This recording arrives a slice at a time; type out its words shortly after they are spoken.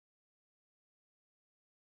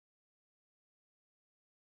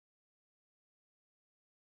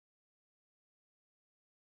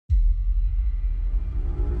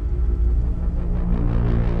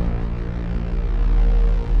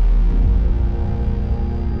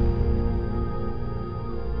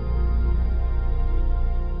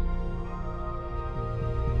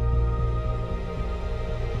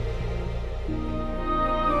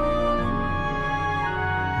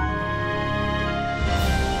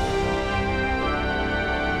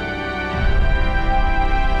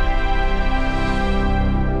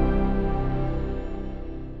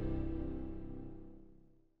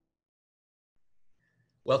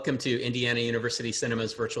Welcome to Indiana University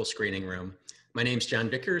Cinema's virtual screening room. My name's John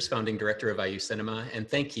Vickers, founding director of IU Cinema, and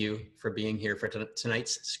thank you for being here for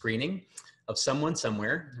tonight's screening of Someone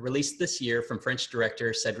Somewhere, released this year from French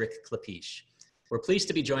director Cedric Clapiche. We're pleased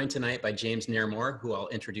to be joined tonight by James Naremore, who I'll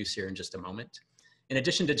introduce here in just a moment. In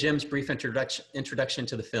addition to Jim's brief introduction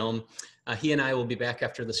to the film, he and I will be back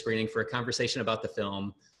after the screening for a conversation about the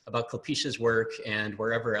film, about Clapiche's work, and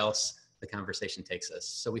wherever else the conversation takes us.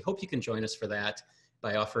 So we hope you can join us for that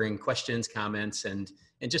by offering questions, comments, and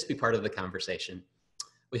just be part of the conversation.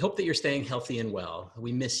 We hope that you're staying healthy and well.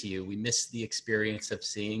 We miss you. We miss the experience of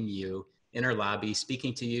seeing you in our lobby,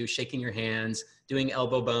 speaking to you, shaking your hands, doing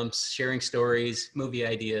elbow bumps, sharing stories, movie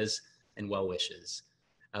ideas, and well wishes.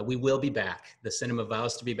 We will be back. The cinema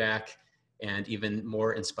vows to be back, and even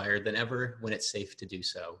more inspired than ever when it's safe to do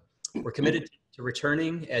so. We're committed to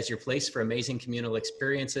returning as your place for amazing communal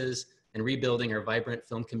experiences and rebuilding our vibrant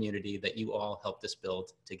film community that you all helped us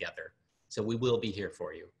build together. So we will be here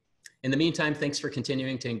for you. In the meantime, thanks for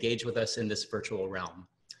continuing to engage with us in this virtual realm.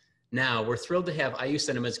 Now, we're thrilled to have IU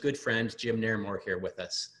Cinema's good friend, Jim Naremore, here with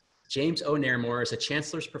us. James O. Naremore is a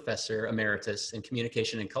Chancellors Professor Emeritus in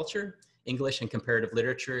Communication and Culture, English and Comparative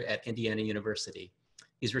Literature at Indiana University.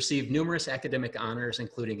 He's received numerous academic honors,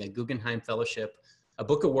 including a Guggenheim Fellowship, a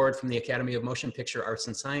book award from the Academy of Motion Picture Arts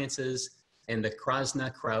and Sciences, and the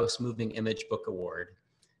Krasna-Krauss Moving Image Book Award.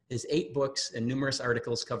 His 8 books and numerous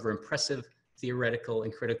articles cover impressive theoretical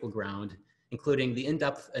and critical ground, including the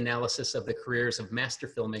in-depth analysis of the careers of master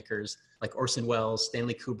filmmakers like Orson Welles,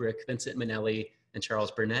 Stanley Kubrick, Vincent Minnelli, and Charles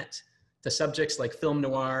Burnett, to subjects like film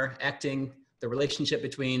noir, acting, the relationship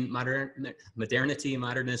between modernity,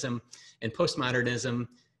 modernism, and postmodernism,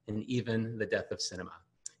 and even the death of cinema.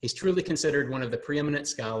 He's truly considered one of the preeminent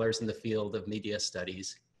scholars in the field of media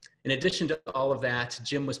studies. In addition to all of that,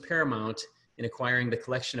 Jim was paramount in acquiring the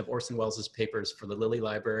collection of Orson Welles' papers for the Lilly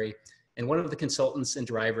Library, and one of the consultants and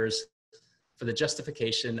drivers for the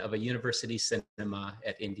justification of a university cinema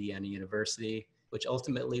at Indiana University, which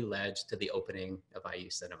ultimately led to the opening of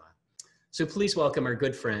IU Cinema. So please welcome our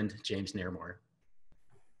good friend, James Naremore.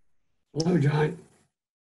 Hello, John.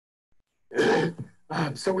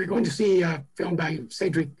 So we're going to see a film by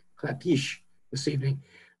Cedric Clapiche this evening.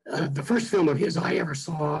 The first film of his I ever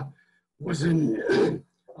saw was in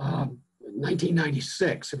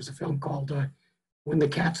 1996. It was a film called When the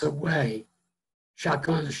Cat's Away,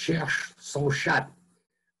 Chacun cherche son chat.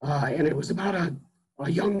 And it was about a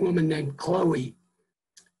young woman named Chloe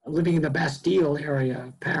living in the Bastille area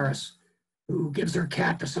of Paris who gives her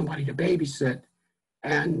cat to somebody to babysit,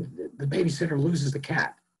 and the babysitter loses the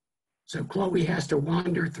cat. So Chloe has to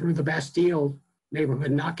wander through the Bastille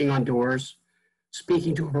neighborhood, knocking on doors,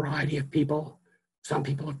 speaking to a variety of people, some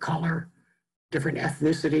people of color, different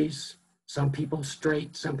ethnicities, some people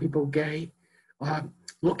straight, some people gay,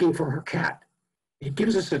 looking for her cat. It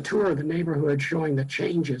gives us a tour of the neighborhood showing the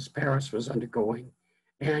changes Paris was undergoing,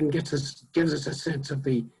 and gives us a sense of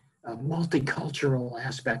the multicultural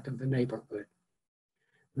aspect of the neighborhood.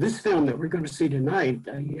 This film that we're going to see tonight,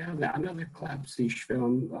 another Clapiche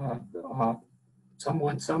film,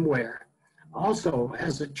 Someone Somewhere, also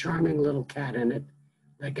has a charming little cat in it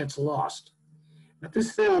that gets lost. But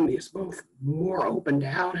this film is both more opened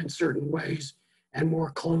out in certain ways and more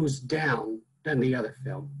closed down than the other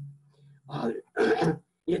film.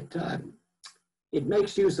 It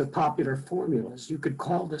makes use of popular formulas. You could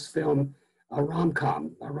call this film a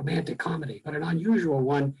rom-com, a romantic comedy, but an unusual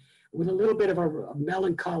one with a little bit of a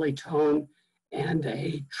melancholy tone and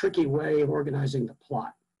a tricky way of organizing the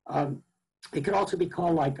plot. It could also be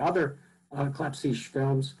called, like other Clapiche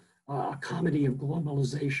films, a comedy of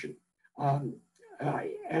globalization.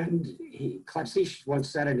 Clapiche once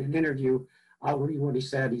said in an interview, I'll read what he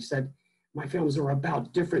said. He said, "My films are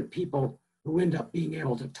about different people who end up being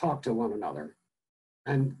able to talk to one another."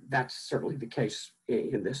 And that's certainly the case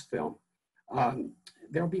in this film.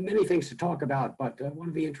 There'll be many things to talk about, but one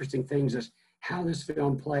of the interesting things is how this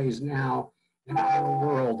film plays now in a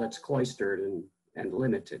world that's cloistered and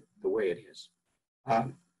limited the way it is.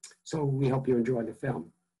 So we hope you enjoy the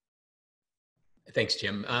film. Thanks,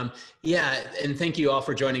 Jim. Yeah, and thank you all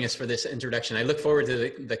for joining us for this introduction. I look forward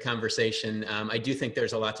to the conversation. I do think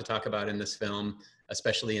there's a lot to talk about in this film,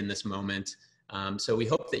 especially in this moment. So we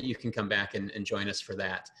hope that you can come back and join us for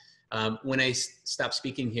that. When I stop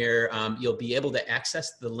speaking here, you'll be able to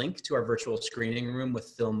access the link to our virtual screening room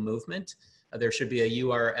with Film Movement. There should be a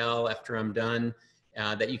URL after I'm done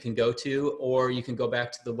that you can go to, or you can go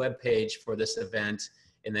back to the webpage for this event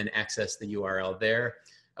and then access the URL there.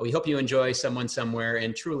 We hope you enjoy Someone Somewhere,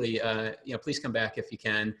 and truly, please come back if you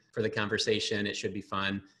can for the conversation. It should be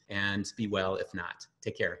fun, and be well if not.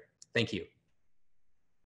 Take care. Thank you.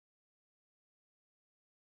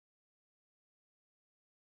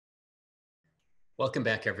 Welcome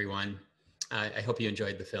back, everyone. I hope you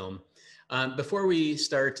enjoyed the film. Before we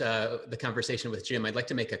start the conversation with Jim, I'd like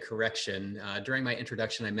to make a correction. During my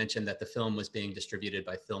introduction, I mentioned that the film was being distributed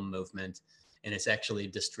by Film Movement, and it's actually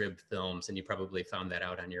Distrib Films, and you probably found that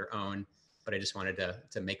out on your own, but I just wanted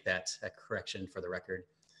to make that correction for the record.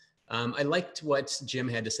 I liked what Jim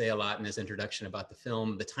had to say a lot in his introduction about the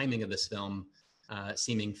film, the timing of this film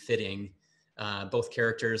seeming fitting. Both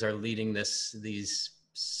characters are leading these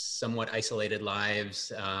somewhat isolated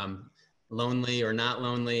lives, lonely or not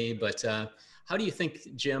lonely, but how do you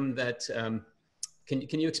think, Jim, that,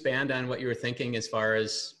 can you expand on what you were thinking as far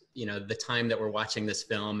as, the time that we're watching this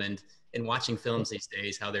film and watching films these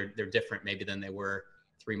days, how they're different maybe than they were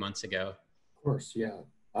 3 months ago? Of course, yeah.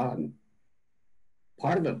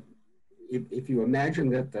 Part of the, if you imagine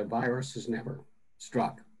that the virus has never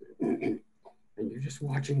struck and you're just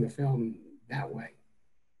watching the film that way,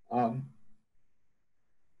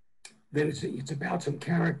 then it's about some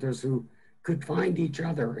characters who could find each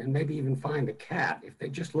other and maybe even find a cat if they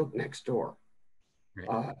just look next door.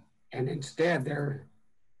 Right. And instead they're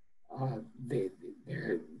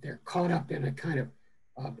caught up in a kind of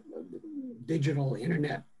digital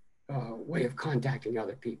internet way of contacting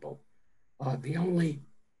other people. The only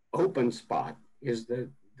open spot is the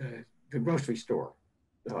grocery store,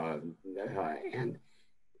 and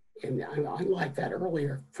unlike that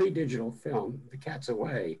earlier pre-digital film, The Cat's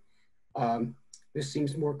Away, this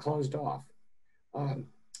seems more closed off. On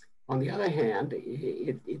the other hand,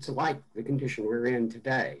 it's like the condition we're in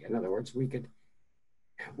today. In other words, we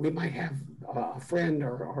might have a friend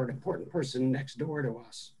or an important person next door to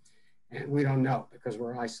us, and we don't know because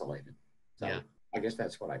we're isolated. So yeah. I guess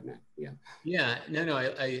that's what I meant. Yeah. Yeah. No.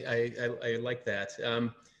 I like that.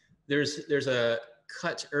 There's a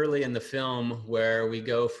cut early in the film where we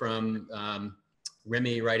go from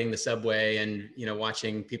Remy riding the subway and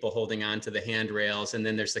watching people holding on to the handrails, and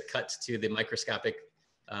then there's the cut to the microscopic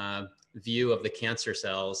view of the cancer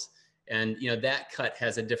cells, and that cut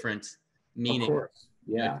has a different meaning. Of course.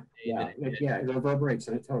 Yeah. It reverberates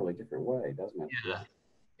in a totally different way, doesn't it? Yeah.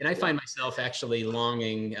 And I find myself actually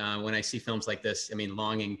longing when I see films like this. I mean,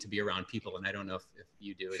 longing to be around people, and I don't know if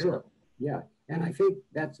you do. Sure. Well. Yeah, and I think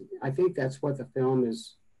that's what the film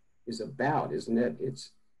is about, isn't it?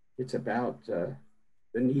 It's about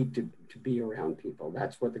the need to be around people.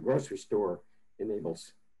 That's what the grocery store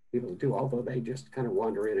enables people to do. Although they just kind of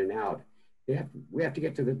wander in and out, we have to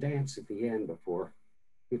get to the dance at the end before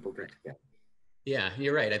people get together. Yeah,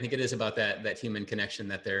 you're right. I think it is about that human connection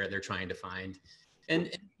that they're trying to find.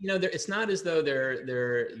 And it's not as though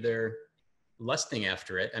they're lusting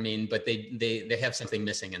after it. I mean, but they have something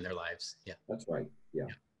missing in their lives. Yeah, that's right. Yeah.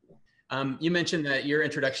 You mentioned that your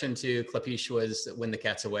introduction to Klapisch was When the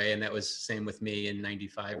Cat's Away, and that was same with me in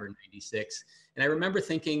 '95 or '96. And I remember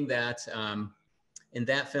thinking that in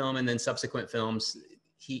that film and then subsequent films,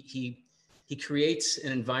 he creates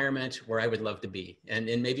an environment where I would love to be. And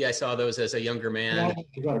maybe I saw those as a younger man. Well,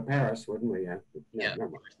 to go to Paris, wouldn't we? Yeah.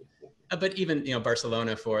 But even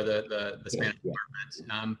Barcelona for the Spanish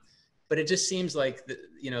department. But it just seems like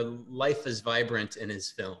life is vibrant in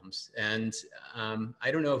his films, and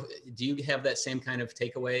I don't know. Do you have that same kind of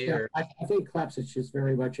takeaway? Yeah, or I think Klapisch is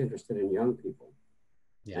very much interested in young people,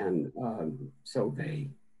 and so they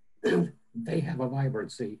have a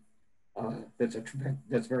vibrancy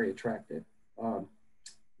that's very attractive.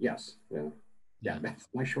 Yes, yeah. That's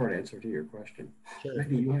my short answer to your question. Sure.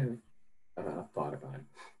 Maybe you have thought about it.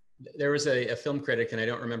 There was a film critic, and I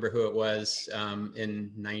don't remember who it was,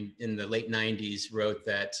 in the late '90s, wrote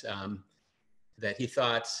that he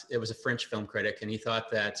thought, it was a French film critic, and he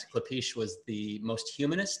thought that Klapisch was the most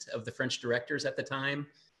humanist of the French directors at the time,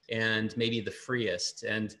 and maybe the freest.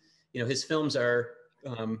 And his films are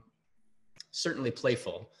certainly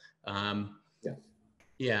playful.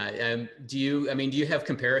 Yeah. Do you have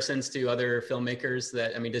comparisons to other filmmakers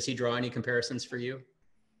does he draw any comparisons for you?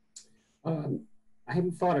 I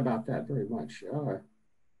haven't thought about that very much.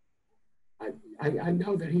 I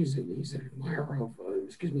know that he's an admirer of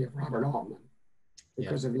Robert Altman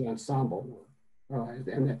because of the ensemble,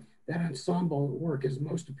 and that ensemble work is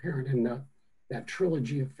most apparent in that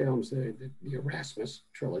trilogy of films, the Erasmus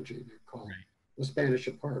trilogy, they're called. Right. The Spanish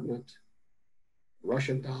Apartment,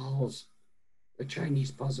 Russian Dolls, The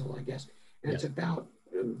Chinese Puzzle, I guess. And it's about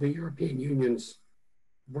the European Union's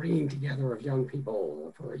bringing together of young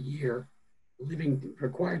people for a year,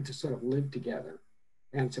 required to sort of live together,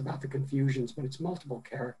 and it's about the confusions, but it's multiple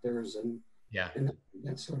characters and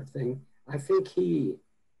that sort of thing. I think he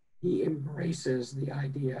embraces the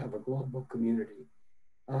idea of a global community.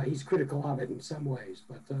 He's critical of it in some ways,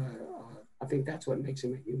 but I think that's what makes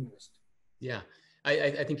him a humanist. Yeah,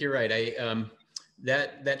 I think you're right.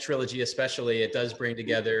 that trilogy especially, it does bring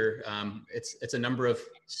together, it's a number of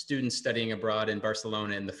students studying abroad in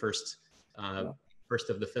Barcelona in the first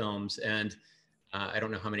of the films, and I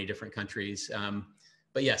don't know how many different countries,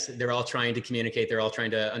 but yes, they're all trying to communicate, they're all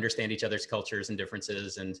trying to understand each other's cultures and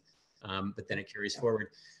differences, and but then it carries forward.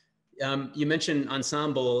 You mentioned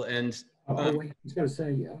ensemble, and wait, I was going to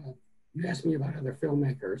say, you asked me about other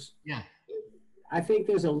filmmakers. yeah, I think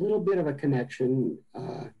there's a little bit of a connection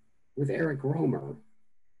with Eric Romer,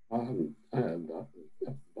 a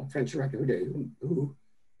French director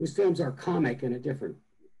whose films are comic in a different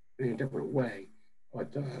way,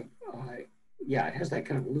 but yeah, it has that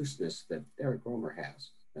kind of looseness that Eric Romer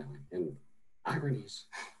has, and ironies.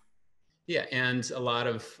 Yeah, and a lot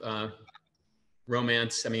of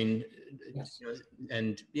romance. I mean, yes. you know,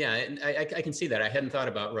 and yeah, and I can see that. I hadn't thought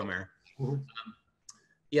about Romer. Mm-hmm.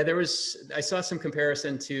 Yeah, I saw some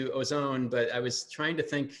comparison to Ozone, but I was trying to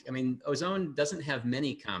think, I mean, Ozone doesn't have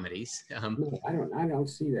many comedies. No, I don't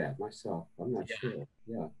see that myself. I'm not sure.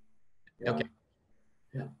 Yeah. Okay.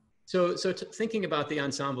 Yeah. So thinking about the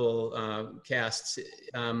ensemble casts,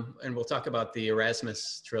 and we'll talk about the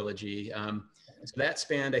Erasmus trilogy. So that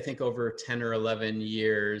spanned, I think, over 10 or 11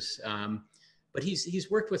 years. But he's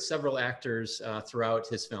worked with several actors throughout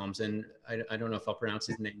his films, and I don't know if I'll pronounce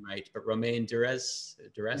his name right, but Romain Duras.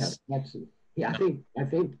 Yeah, I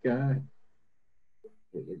think I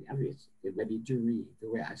mean, it may be Dury, the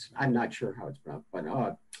way I'm not sure how it's pronounced,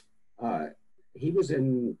 but he was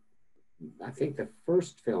in, I think, the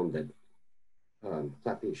first film that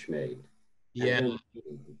Clapiche made. Yeah.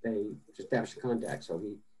 They established contact, so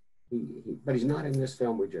but he's not in this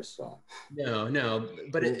film we just saw. No,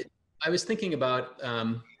 but I was thinking about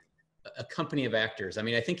a company of actors. I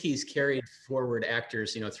mean, I think he's carried forward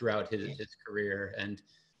actors, throughout his career, and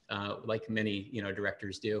like many,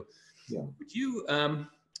 directors do. Yeah. Would you?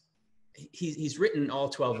 He's written all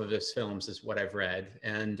 12 of his films, is what I've read,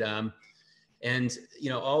 and all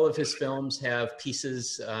of his films have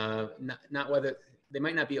pieces. Not whether they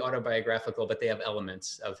might not be autobiographical, but they have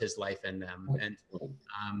elements of his life in them. And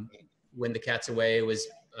When the Cat's Away was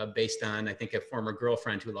based on, I think, a former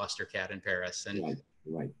girlfriend who lost her cat in Paris. And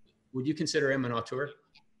right. Would you consider him an auteur?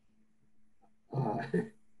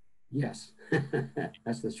 Yes,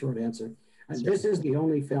 that's the short answer. This is the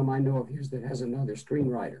only film I know of his that has another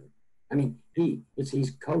screenwriter. I mean, the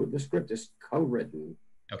script is co-written.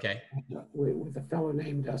 Okay. With a fellow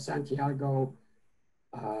named Santiago.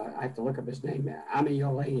 I have to look up his name.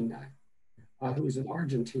 Amiolane, who's an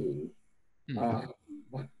Argentine,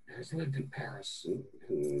 but has lived in Paris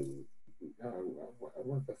and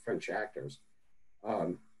worked with French actors.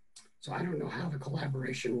 So I don't know how the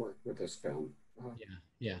collaboration worked with this film.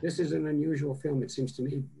 Yeah. This is an unusual film, it seems to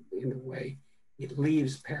me, in a way. It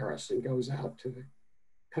leaves Paris and goes out to the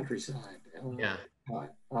countryside.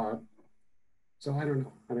 So I don't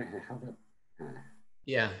know how that.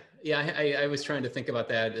 Yeah. I was trying to think about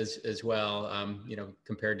that as well.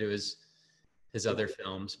 Compared to his other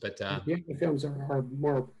films, but the other films are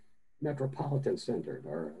more metropolitan centered,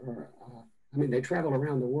 or I mean, they travel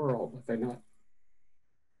around the world, but they're not.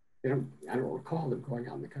 I don't recall them going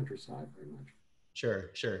out in the countryside very much. Sure.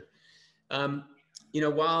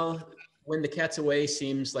 While When the Cat's Away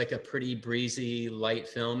seems like a pretty breezy, light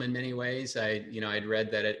film in many ways, I'd read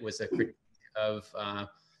that it was a critique of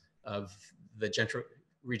the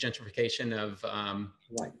regentrification of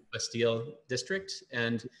Bastille district.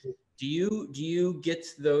 And do you get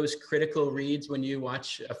those critical reads when you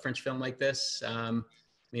watch a French film like this? I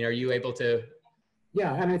mean, are you able to?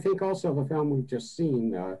 Yeah, and I think also the film we've just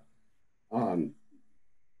seen. For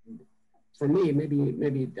me,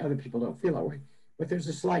 maybe other people don't feel that way, but there's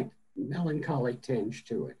a slight melancholy tinge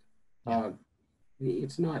to it.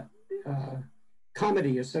 It's not.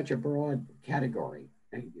 Comedy is such a broad category,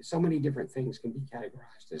 and so many different things can be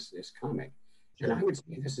categorized as comic. Sure. And I would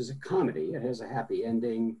say this is a comedy. It has a happy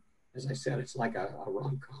ending. As I said, it's like a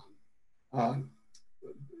rom-com.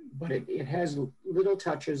 But it has little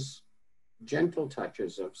touches, gentle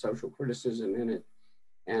touches of social criticism in it.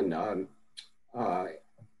 And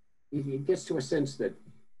it gets to a sense that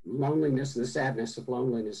loneliness, the sadness of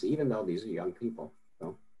loneliness, even though these are young people.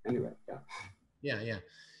 So anyway, Yeah.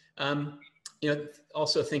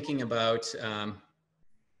 Also thinking about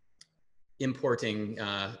importing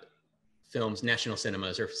films, national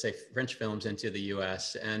cinemas, or say French films into the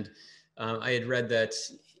U.S. And I had read that,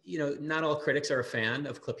 not all critics are a fan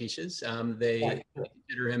of Clapiche's. They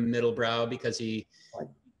consider him middlebrow because he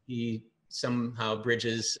somehow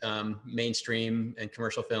bridges mainstream and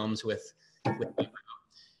commercial films with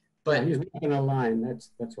but he's in a line.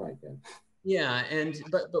 That's right. Yeah. Yeah, and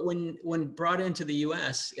but when brought into the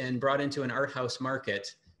U.S. and brought into an art house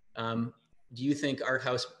market, um, do you think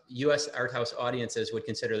U.S. art house audiences would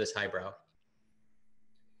consider this highbrow?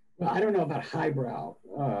 Well, I don't know about highbrow.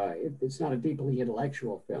 It's not a deeply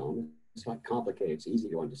intellectual film. It's not complicated. It's easy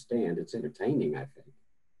to understand. It's entertaining, I think.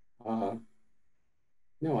 Uh,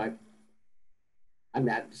 no, I'm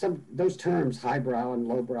not. Some those terms, highbrow and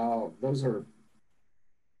lowbrow, those are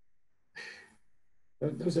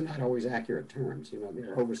not always accurate terms. You know,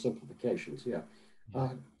 they're oversimplifications. Yeah, uh,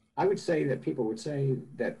 I would say that people would say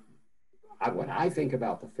that what I think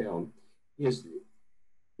about the film is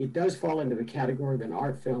it does fall into the category of an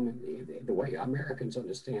art film in the way Americans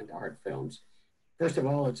understand art films. First of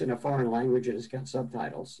all, it's in a foreign language and it's got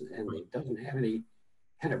subtitles, and it doesn't have any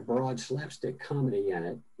kind of broad slapstick comedy in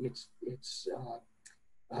it. It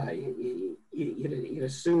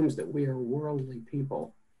assumes that we are worldly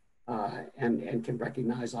people and can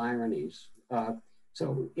recognize ironies.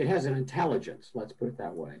 So it has an intelligence, let's put it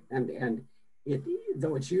that way. And it,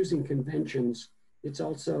 though it's using conventions, it's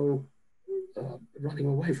also running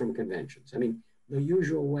away from conventions. I mean, the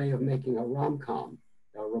usual way of making a rom-com,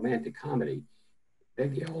 a romantic comedy,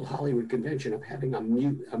 the old Hollywood convention of having a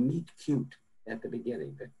meet cute at the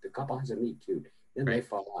beginning. The couple has a meet cute, then they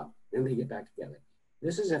fall out, then they get back together.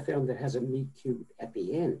 This is a film that has a meet cute at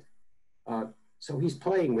the end. So he's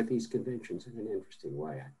playing with these conventions in an interesting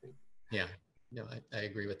way, I think. Yeah, no, I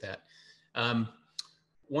agree with that.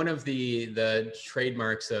 One of the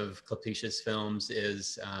trademarks of Klepicius films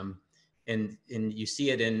is, and you see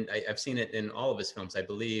it in, I've seen it in all of his films, I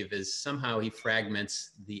believe, is somehow he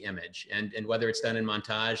fragments the image, and whether it's done in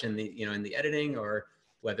montage and in the editing, or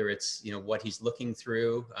whether it's what he's looking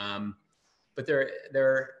through. But there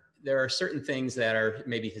are certain things that are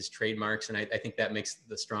maybe his trademarks, and I think that makes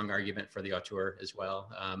the strong argument for the auteur as well.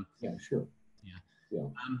 Yeah, sure. Yeah.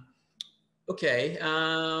 Okay,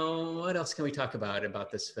 what else can we talk about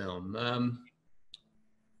this film?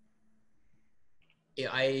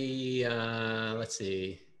 Let's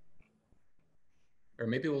see, or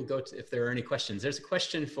maybe we'll go to if there are any questions. There's a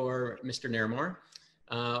question for Mr. Naremore.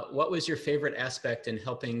 What was your favorite aspect in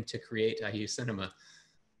helping to create IU Cinema?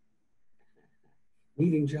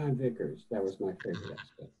 Meeting John Vickers, that was my favorite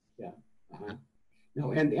aspect. Yeah.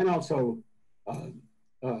 No, and also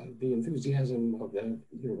the enthusiasm of the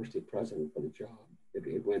university president for the job.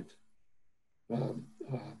 It went.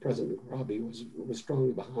 President Robbie was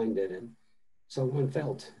strongly behind it, and so one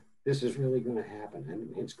felt this is really going to happen, and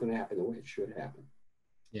it's going to happen the way it should happen.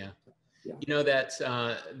 Yeah. That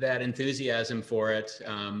that enthusiasm for it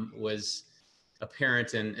was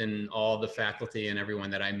apparent in all the faculty and everyone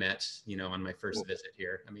that I met, on my first visit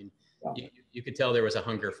here. I mean, you could tell there was a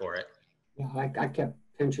hunger for it. Yeah, I kept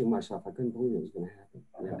pinching myself. I couldn't believe it was going to happen.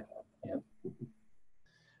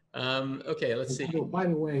 Yeah. Okay, let's see. By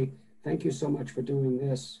the way, thank you so much for doing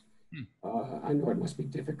this. I know it must be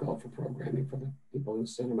difficult for programming for the people in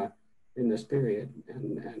cinema in this period,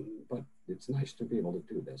 but it's nice to be able to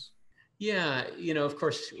do this. Yeah, of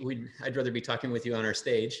course, I'd rather be talking with you on our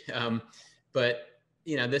stage, but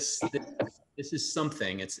this is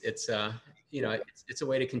something. It's a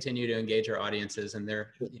way to continue to engage our audiences, and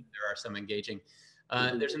there are some engaging.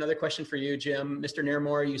 There's another question for you, Jim. Mr.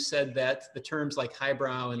 Naremore, you said that the terms like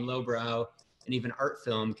highbrow and lowbrow and even art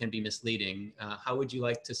film can be misleading. How would you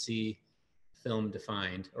like to see film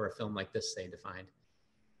defined, or a film like this, say, defined?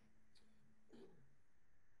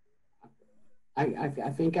 I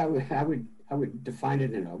think I would define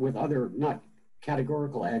it with other, not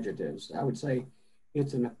categorical adjectives. I would say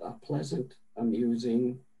it's a pleasant,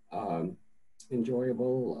 amusing,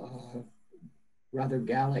 enjoyable, rather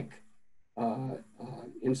Gallic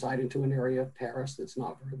insight into an area of Paris that's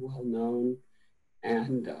not very well known,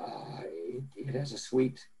 and it has a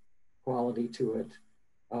sweet quality to it.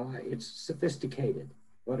 It's sophisticated,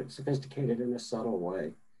 but it's sophisticated in a subtle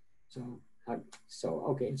way. So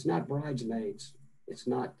okay, it's not Bridesmaids. It's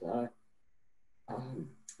not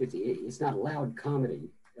it's not loud comedy.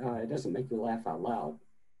 It doesn't make you laugh out loud.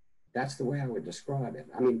 That's the way I would describe it.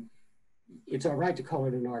 I mean, it's all right to call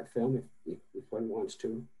it an art film if one wants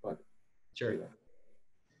to, but sure.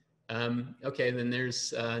 Okay, then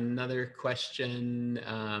there's another question.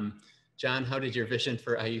 John, how did your vision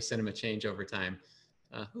for IU Cinema change over time?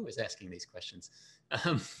 Who was asking these questions?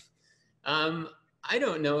 I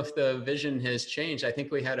don't know if the vision has changed. I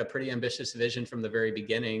think we had a pretty ambitious vision from the very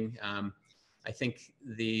beginning. I think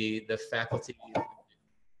the faculty,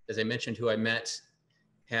 as I mentioned, who I met,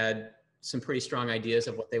 had some pretty strong ideas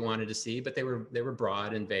of what they wanted to see, but they were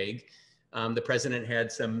broad and vague. The president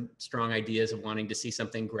had some strong ideas of wanting to see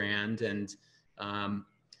something grand, and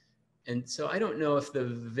and so I don't know if the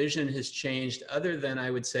vision has changed, other than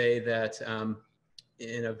I would say that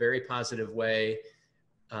in a very positive way,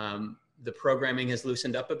 the programming has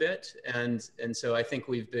loosened up a bit. And so I think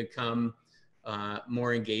we've become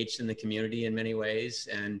more engaged in the community in many ways.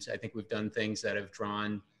 And I think we've done things that have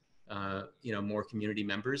drawn more community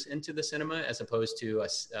members into the cinema, as opposed to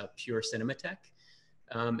a pure cinematheque.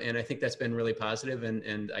 And I think that's been really positive.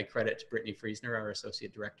 And I credit Brittany Friesner, our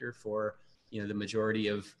associate director, for the majority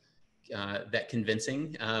of that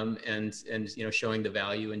convincing and showing the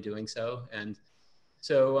value in doing so. And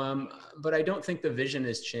so, but I don't think the vision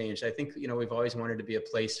has changed. I think we've always wanted to be a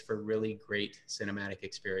place for really great cinematic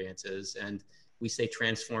experiences, and we say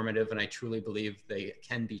transformative, and I truly believe they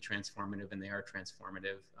can be transformative, and they are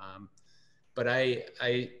transformative. But I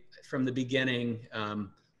from the beginning,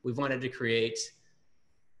 we've wanted to create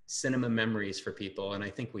cinema memories for people, and I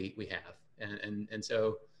think we have. And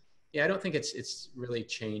so, yeah, I don't think it's really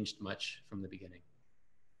changed much from the beginning.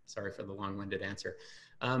 Sorry for the long-winded answer.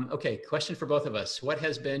 Okay, question for both of us. What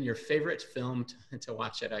has been your favorite film to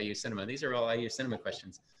watch at IU Cinema? These are all IU Cinema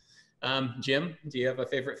questions. Jim, do you have a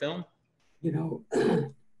favorite film?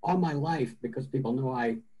 All my life, because people know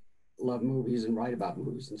I love movies and write about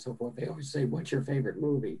movies and so forth, they always say, what's your favorite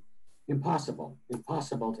movie? Impossible to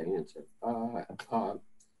answer.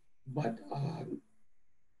 But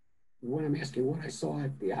when I'm asking what I saw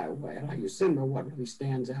at IU Cinema, what really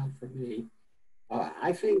stands out for me,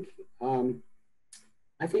 I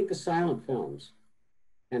think the silent films,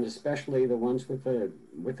 and especially the ones with the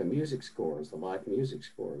music scores, the live music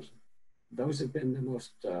scores, those have been the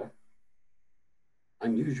most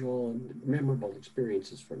unusual and memorable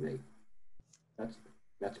experiences for me.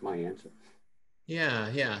 That's my answer.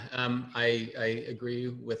 Yeah. I agree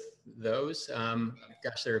with those.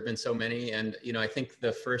 Gosh, there have been so many, and I think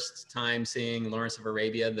the first time seeing Lawrence of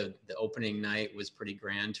Arabia, the opening night was pretty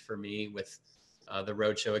grand for me, with the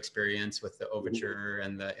roadshow experience, with the overture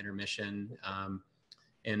and the intermission.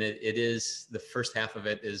 And it is, the first half of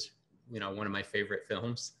it is, one of my favorite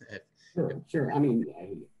films. Sure. I mean,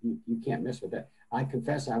 you can't miss with that. I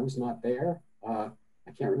confess I was not there. I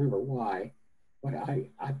can't remember why, but I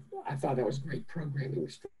thought that was great programming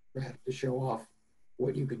to show off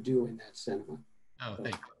what you could do in that cinema. Oh,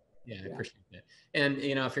 thank you. Yeah, I appreciate that. And,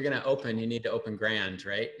 if you're going to open, you need to open grand,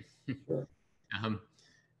 right? Sure.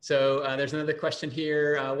 So there's another question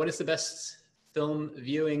here. What is the best film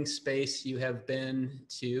viewing space you have been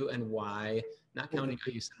to, and why? Not counting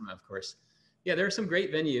IU Cinema, of course. Yeah, there are some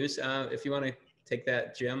great venues. If you want to take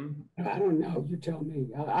that, Jim. I don't know. You tell me.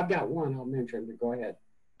 I've got one I'll mention, but go ahead.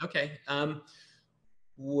 Okay. I've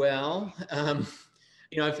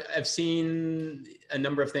seen a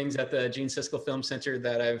number of things at the Gene Siskel Film Center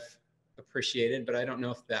that I've appreciated, but I don't know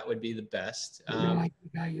if that would be the best. No, I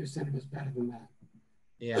think IU Cinema is better than that.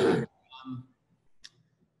 Yeah.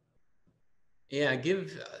 Yeah. I'll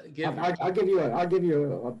give you a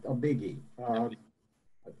biggie.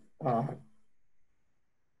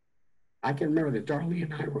 I can remember that Darlene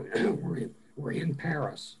and I were in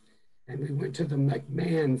Paris, and we went to the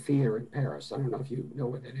McMahon Theater in Paris. I don't know if you know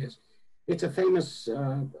what that is. It's a famous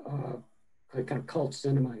kind of cult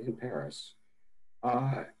cinema in Paris,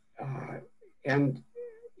 and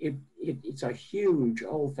it's a huge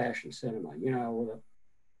old-fashioned cinema, with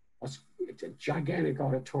it's a gigantic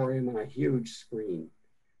auditorium and a huge screen.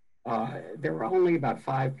 There were only about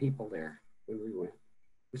 5 people there when we went.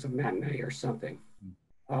 It was a matinee or something.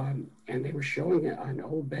 And they were showing an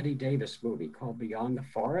old Betty Davis movie called Beyond the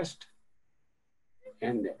Forest.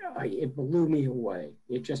 And it blew me away.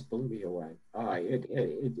 It just blew me away.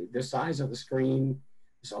 The size of the screen,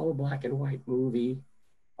 this old black and white movie,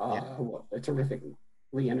 a terrifically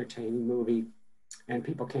entertaining movie. And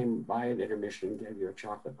people came by at intermission, gave you a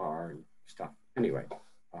chocolate bar and stuff. Anyway.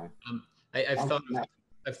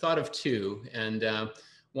 I've thought of 2, and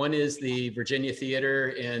one is the Virginia Theater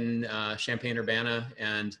in Champaign-Urbana,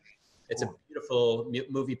 and it's a beautiful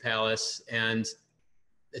movie palace, and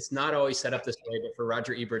it's not always set up this way, but for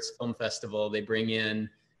Roger Ebert's Film Festival, they bring in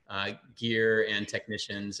gear and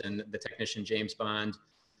technicians, and the technician James Bond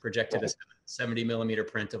projected a 70 millimeter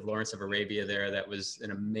print of Lawrence of Arabia there. That was an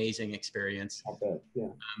amazing experience. I bet, yeah.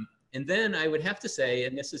 And then I would have to say,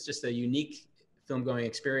 and this is just a unique film going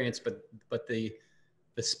experience, but the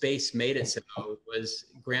space made it so, was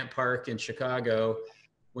Grant Park in Chicago,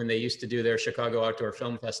 when they used to do their Chicago Outdoor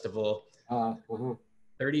Film Festival.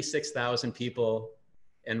 36,000 people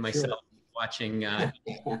and myself watching. It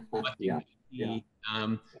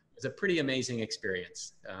was a pretty amazing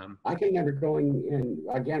experience. I can remember going in,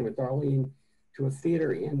 again with Darlene, to a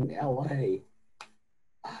theater in LA.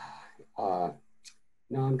 Now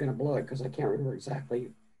I'm going to blow it because I can't remember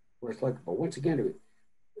exactly Whereas, like, but once again,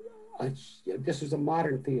 this was a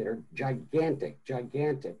modern theater, gigantic,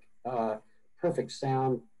 gigantic, perfect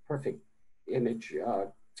sound, perfect image,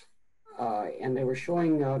 and they were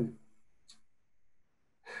showing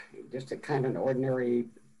just a kind of an ordinary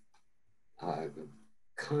uh,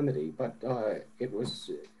 comedy, but it was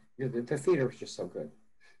the theater was just so good.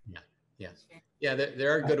 Yeah, yeah, yeah.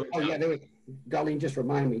 There are good ones. Oh yeah, they were. Darlene just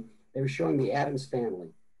reminded me they were showing the Addams Family.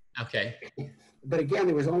 Okay. But again,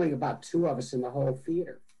 there was only about two of us in the whole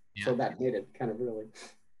theater, Yeah. so that made it kind of really.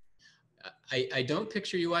 I don't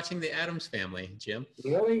picture you watching the Addams Family, Jim.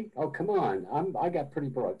 Really? Oh, come on! I got pretty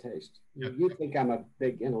broad taste. Okay. You think I'm a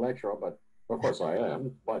big intellectual, but of course I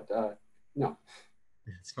am. But no.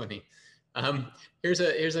 It's funny. Here's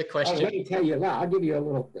a question. Let me tell you. I'll give you a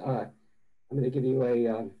little. I'm going to give you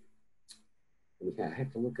a. I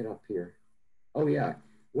have to look it up here. Oh yeah,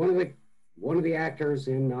 one of the actors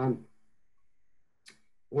in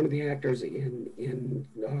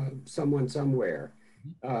Someone Somewhere.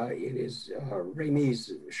 It is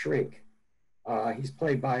Rémi's shrink. He's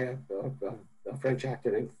played by a French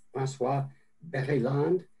actor named Francois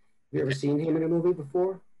Berland. Have you ever seen him in a movie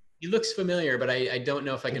before? He looks familiar, but I don't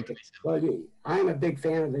know if I can place him. Well, I'm a big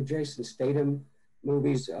fan of the Jason Statham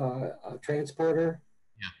movies, Transporter.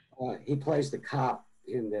 Yeah. He plays the cop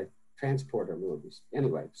in the Transporter movies.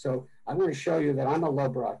 Anyway, so I want to show you that I'm a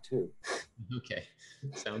lowbrow too. Okay,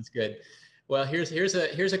 sounds good. Well, here's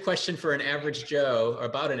a question for an average Joe, or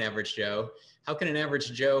about an average Joe. How can an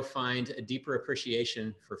average Joe find a deeper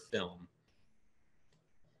appreciation for film?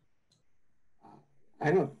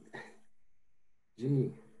 I don't.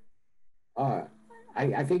 Gee.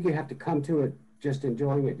 I think you have to come to it just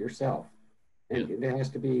enjoying it yourself. And yeah. There has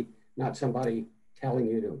to be not somebody telling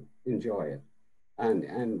you to enjoy it.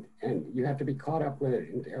 And you have to be caught up with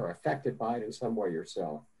it or affected by it in some way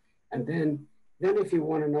yourself. And then if you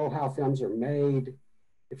want to know how films are made,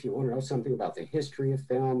 if you want to know something about the history of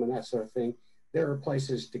film and that sort of thing, there are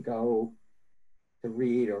places to go to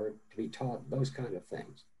read or to be taught those kind of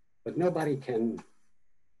things. But nobody can,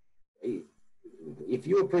 if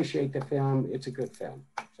you appreciate the film, it's a good film.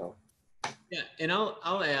 So. Yeah, and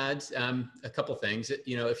I'll add a couple things.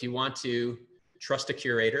 You know, if you want to trust a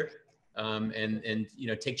curator and you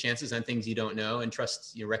know, take chances on things you don't know and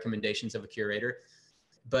trust your recommendations of a curator.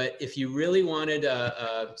 But if you really wanted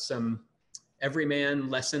some everyman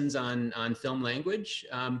lessons on film language,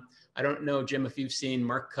 I don't know, Jim, if you've seen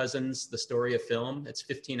Mark Cousins' The Story of Film. It's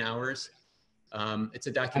 15 hours. It's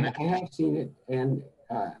a documentary. I have seen it, and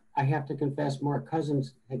I have to confess, Mark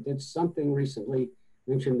Cousins did something recently,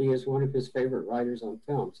 mentioned me as one of his favorite writers on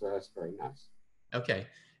film, so that's very nice. Okay,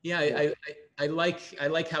 yeah, I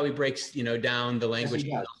like how he breaks, you know, down the language.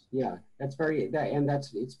 Yes, yeah, that's very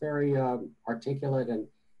it's very articulate and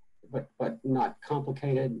but not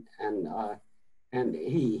complicated, and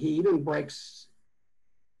he even breaks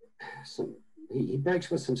he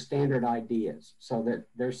breaks with some standard ideas, so that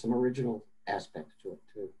there's some original aspects to it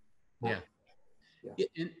too. Yeah.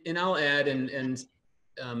 And I'll add, and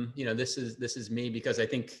you know, this is me because I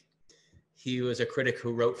think he was a critic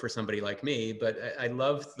who wrote for somebody like me, but I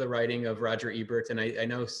loved the writing of Roger Ebert, and I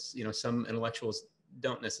know, you know, some intellectuals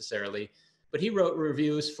don't necessarily, but he wrote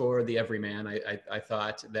reviews for the Everyman. I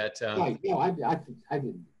thought that. Right. You know,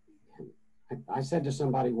 I said to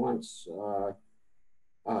somebody once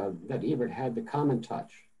that Ebert had the common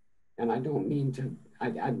touch, and I don't mean to. I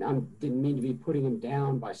didn't mean to be putting him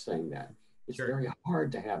down by saying that. It's sure. Very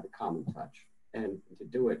hard to have the common touch and to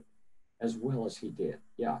do it as well as he did.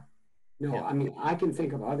 Yeah. No, yeah. I mean, I can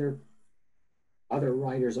think of other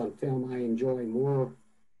writers on film I enjoy more,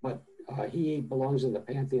 but he belongs in the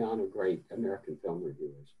pantheon of great American film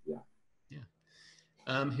reviewers. Yeah.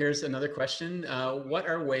 Yeah. Here's another question. What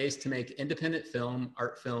are ways to make independent film,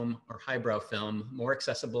 art film, or highbrow film more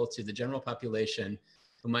accessible to the general population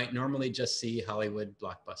who might normally just see Hollywood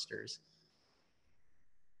blockbusters?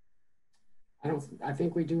 I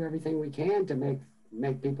think we do everything we can to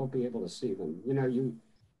make people be able to see them. You know, you're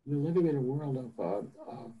living in a world of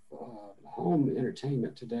home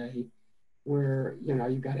entertainment today, where you know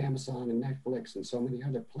you've got Amazon and Netflix and so many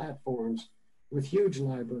other platforms with huge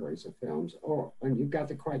libraries of films. And you've got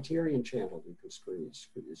the Criterion Channel you can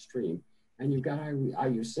stream, and you've got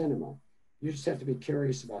IU Cinema. You just have to be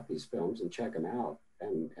curious about these films and check them out.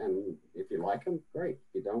 And if you like them, great.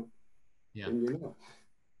 If you don't, yeah, then you know.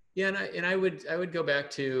 Yeah, and I would go back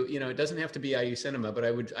to, you know, it doesn't have to be IU Cinema, but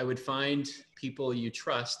I would find people you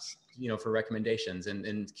trust, you know, for recommendations and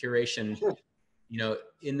curation. Sure. You know,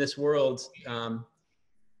 in this world,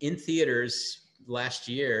 in theaters last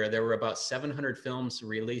year, there were about 700 films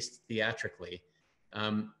released theatrically,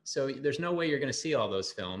 So there's no way you're going to see all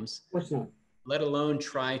those films, Of course not. let alone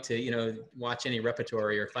try to, you know, watch any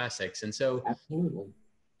repertory or classics. Absolutely.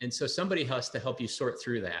 And so somebody has to help you sort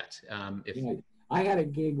through that. Yeah. I had a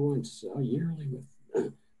gig once yearly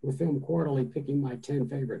with Film Quarterly, picking my 10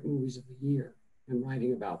 favorite movies of the year and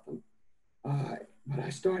writing about them. But I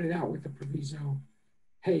started out with the proviso,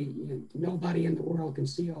 hey, nobody in the world can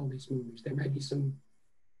see all these movies. There may be some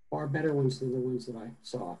far better ones than the ones that I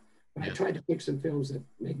saw. But Yeah. I tried to pick some films that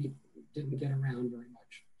maybe didn't get around very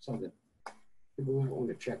much so that people might want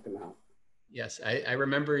to check them out. Yes, I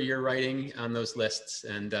remember your writing on those lists.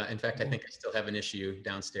 And in fact, I think I still have an issue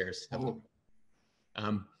downstairs.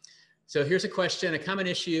 So here's a question. A common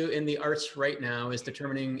issue in the arts right now is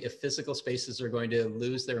determining if physical spaces are going to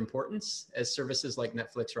lose their importance as services like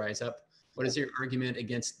Netflix rise up. What is your argument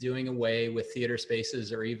against doing away with theater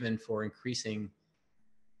spaces or even for increasing?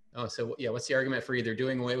 Oh, so yeah, what's the argument for either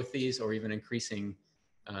doing away with these or even increasing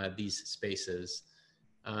these spaces?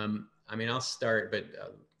 I mean, I'll start, but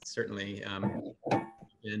certainly,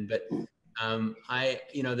 the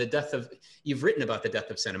death of, you've written about the death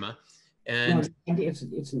of cinema. And no,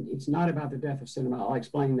 it's not about the death of cinema. I'll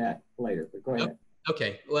explain that later, but go ahead.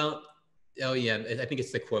 Okay, well, oh yeah, I think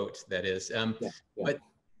it's the quote that is. Yeah. But,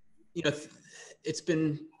 you know, it's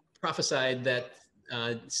been prophesied that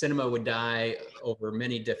cinema would die over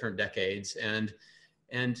many different decades. And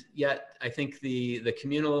yet I think the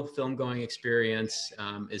communal film going experience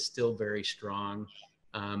is still very strong.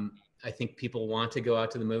 I think people want to go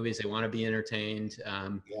out to the movies. They want to be entertained.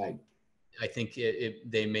 Right. I think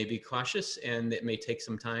they may be cautious and it may take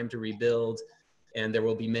some time to rebuild. And there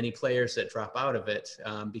will be many players that drop out of it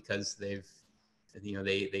because they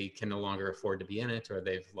can no longer afford to be in it, or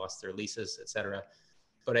they've lost their leases, et cetera.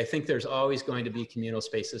 But I think there's always going to be communal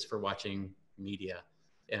spaces for watching media.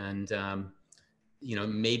 And,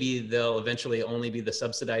 maybe they'll eventually only be the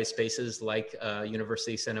subsidized spaces like a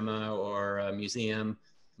university cinema or a museum.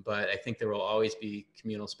 But I think there will always be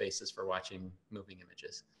communal spaces for watching moving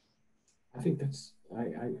images. I think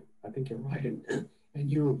I think you're right, and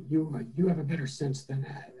you have a better sense of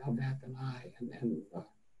that than I,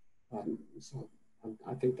 so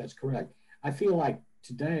I think that's correct. I feel like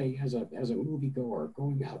today, as a moviegoer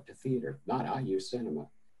going out to theater, not IU cinema,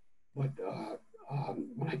 but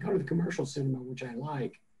when I go to the commercial cinema, which I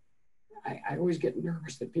like, I always get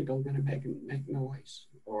nervous that people are going to make noise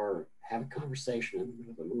or have a conversation in the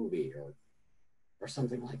middle of the movie or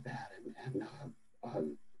something like that,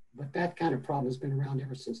 but that kind of problem has been around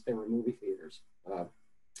ever since there were movie theaters. But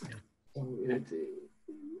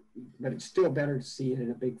it's still better to see it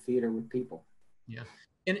in a big theater with people. Yeah,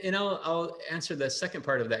 and I'll answer the second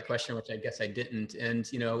part of that question, which I guess I didn't.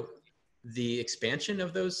 And the expansion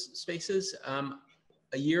of those spaces.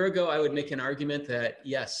 A year ago, I would make an argument that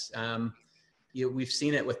yes, we've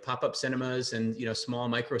seen it with pop-up cinemas and small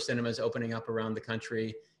micro cinemas opening up around the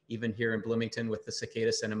country, even here in Bloomington with the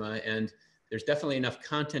Cicada Cinema. And there's definitely enough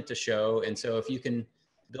content to show. And so if you can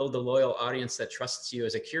build a loyal audience that trusts you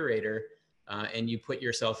as a curator and you put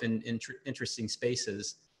yourself in interesting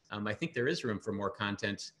spaces, I think there is room for more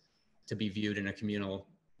content to be viewed in a communal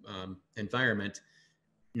environment.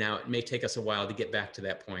 Now, it may take us a while to get back to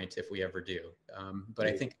that point if we ever do. But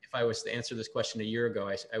I think if I was to answer this question a year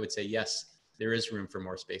ago, I would say, yes, there is room for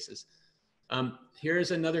more spaces.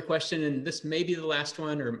 Here's another question, and this may be the last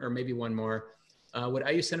one or maybe one more. Would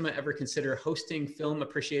IU Cinema ever consider hosting film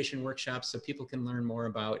appreciation workshops so people can learn more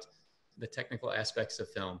about the technical aspects of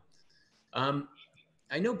film?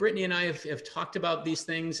 I know Brittany and I have talked about these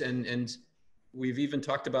things, and we've even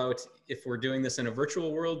talked about if we're doing this in a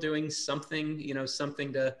virtual world, doing something,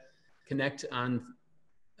 something to connect on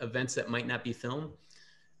events that might not be film.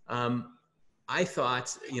 I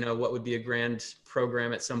thought, what would be a grand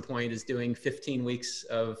program at some point is doing 15 weeks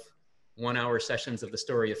of 1-hour sessions of the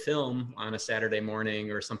story of film on a Saturday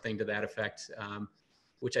morning or something to that effect,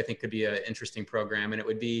 which I think could be an interesting program. And it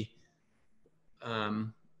would be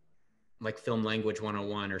like Film Language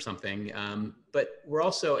 101 or something. But we're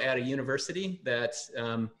also at a university that,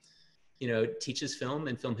 teaches film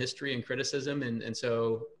and film history and criticism. And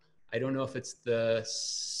so I don't know if it's the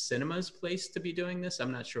cinema's place to be doing this.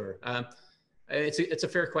 I'm not sure. It's a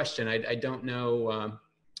fair question. I don't know.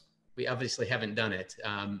 We obviously haven't done it,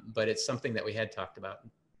 but it's something that we had talked about.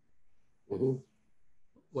 Mm-hmm.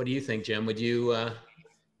 What do you think, Jim? Would you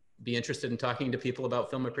be interested in talking to people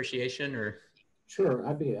about film appreciation, or? Sure,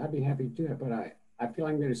 I'd be happy to do it, but I feel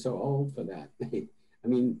like I'm getting so old for that. I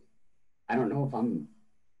mean, I don't know if I'm.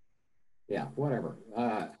 Yeah, whatever.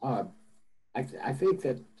 I think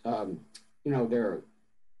that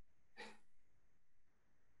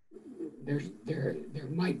there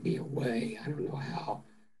might be a way, I don't know how,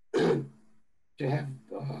 to have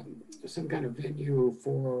some kind of venue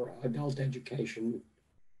for adult education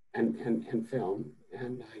and film,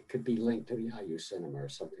 and it could be linked to the IU Cinema or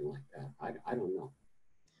something like that. I don't know.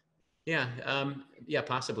 Yeah, yeah,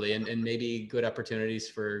 possibly, and maybe good opportunities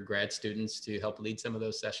for grad students to help lead some of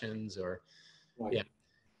those sessions, or Right. yeah.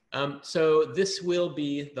 So this will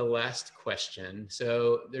be the last question.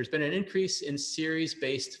 So there's been an increase in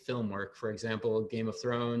series-based film work, for example, Game of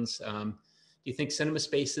Thrones. Do you think cinema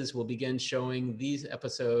spaces will begin showing these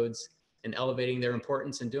episodes and elevating their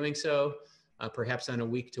importance in doing so, perhaps on a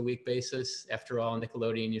week-to-week basis? After all,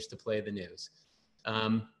 Nickelodeon used to play the news.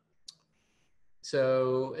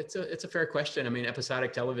 So it's a fair question. I mean,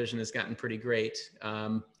 episodic television has gotten pretty great.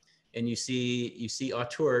 And you see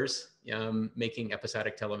auteurs making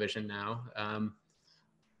episodic television now.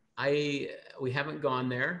 We haven't gone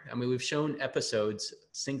there. I mean, we've shown episodes,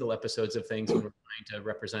 single episodes of things when we're trying to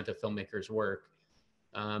represent a filmmaker's work.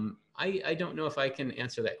 I don't know if I can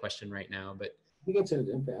answer that question right now, but I think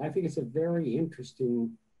it's a very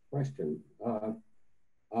interesting question.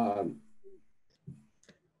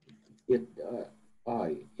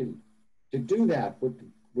 To do that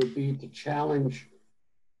would be to challenge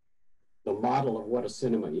the model of what a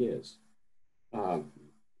cinema is.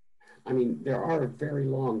 I mean, there are very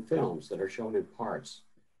long films that are shown in parts,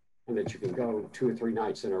 and that you can go 2 or 3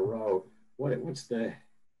 nights in a row. What's the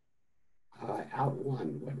out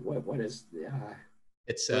one? What is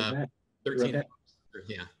it's Rebecca, 13 Rebecca, hours.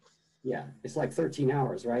 Yeah. Yeah, it's like 13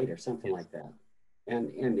 hours, right? Or something like that.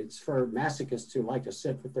 And it's for masochists who like to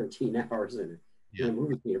sit for 13 hours in a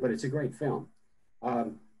movie theater, but it's a great film.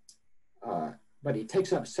 But it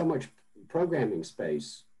takes up so much programming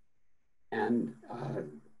space, and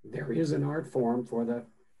there is an art form for the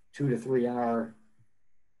 2 to 3 hour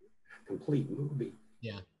complete movie.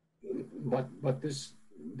 Yeah. But this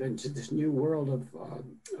new world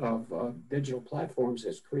of digital platforms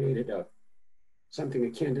has created something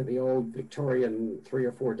akin to the old Victorian 3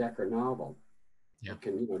 or 4 decker novel. Yeah.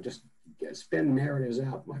 You can just spin narratives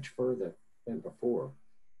out much further than before.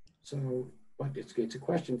 So, but it's a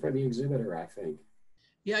question for the exhibitor, I think.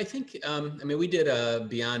 Yeah, I think, I mean, we did a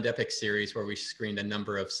Beyond Epic series where we screened a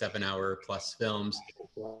number of 7-hour-plus films.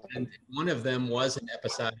 And one of them was an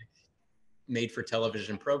episodic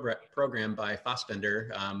made-for-television program by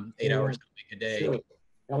Fassbender, 8 hours to make a day. Sure.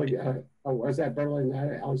 Was that Berlin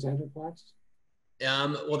Alexanderplatz?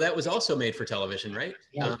 Well, that was also made for television, right?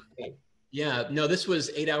 Yeah. Yeah, no, this was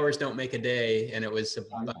 8 hours don't make a day, and it was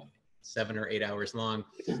about 7 or 8 hours long.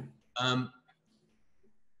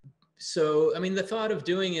 So, I mean, the thought of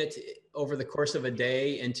doing it over the course of a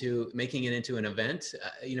day into making it into an event,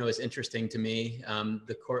 is interesting to me.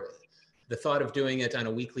 The thought of doing it on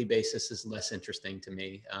a weekly basis is less interesting to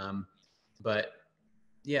me. But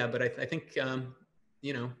I think,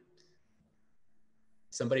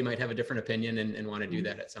 somebody might have a different opinion and want to do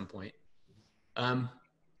that at some point.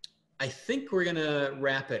 I think we're going to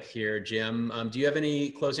wrap it here, Jim. Do you have any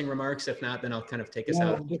closing remarks? If not, then I'll kind of take us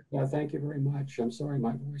out. Yeah, thank you very much. I'm sorry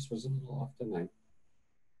my voice was a little off tonight.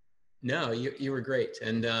 No, you were great.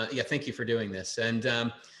 And yeah, thank you for doing this.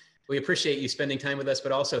 And we appreciate you spending time with us,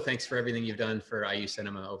 but also thanks for everything you've done for IU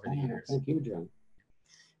Cinema over the years. Thank you, John.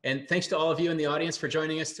 And thanks to all of you in the audience for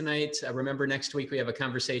joining us tonight. Remember, next week we have a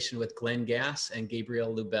conversation with Glenn Gass and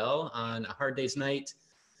Gabriel Lubell on A Hard Day's Night,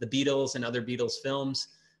 the Beatles and other Beatles films.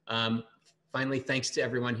 Finally, thanks to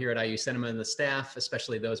everyone here at IU Cinema and the staff,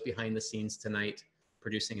 especially those behind the scenes tonight,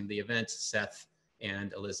 producing the event, Seth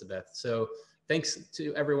and Elizabeth. So thanks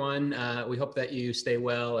to everyone. We hope that you stay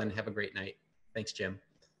well and have a great night. Thanks, Jim.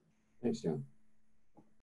 Thanks, John.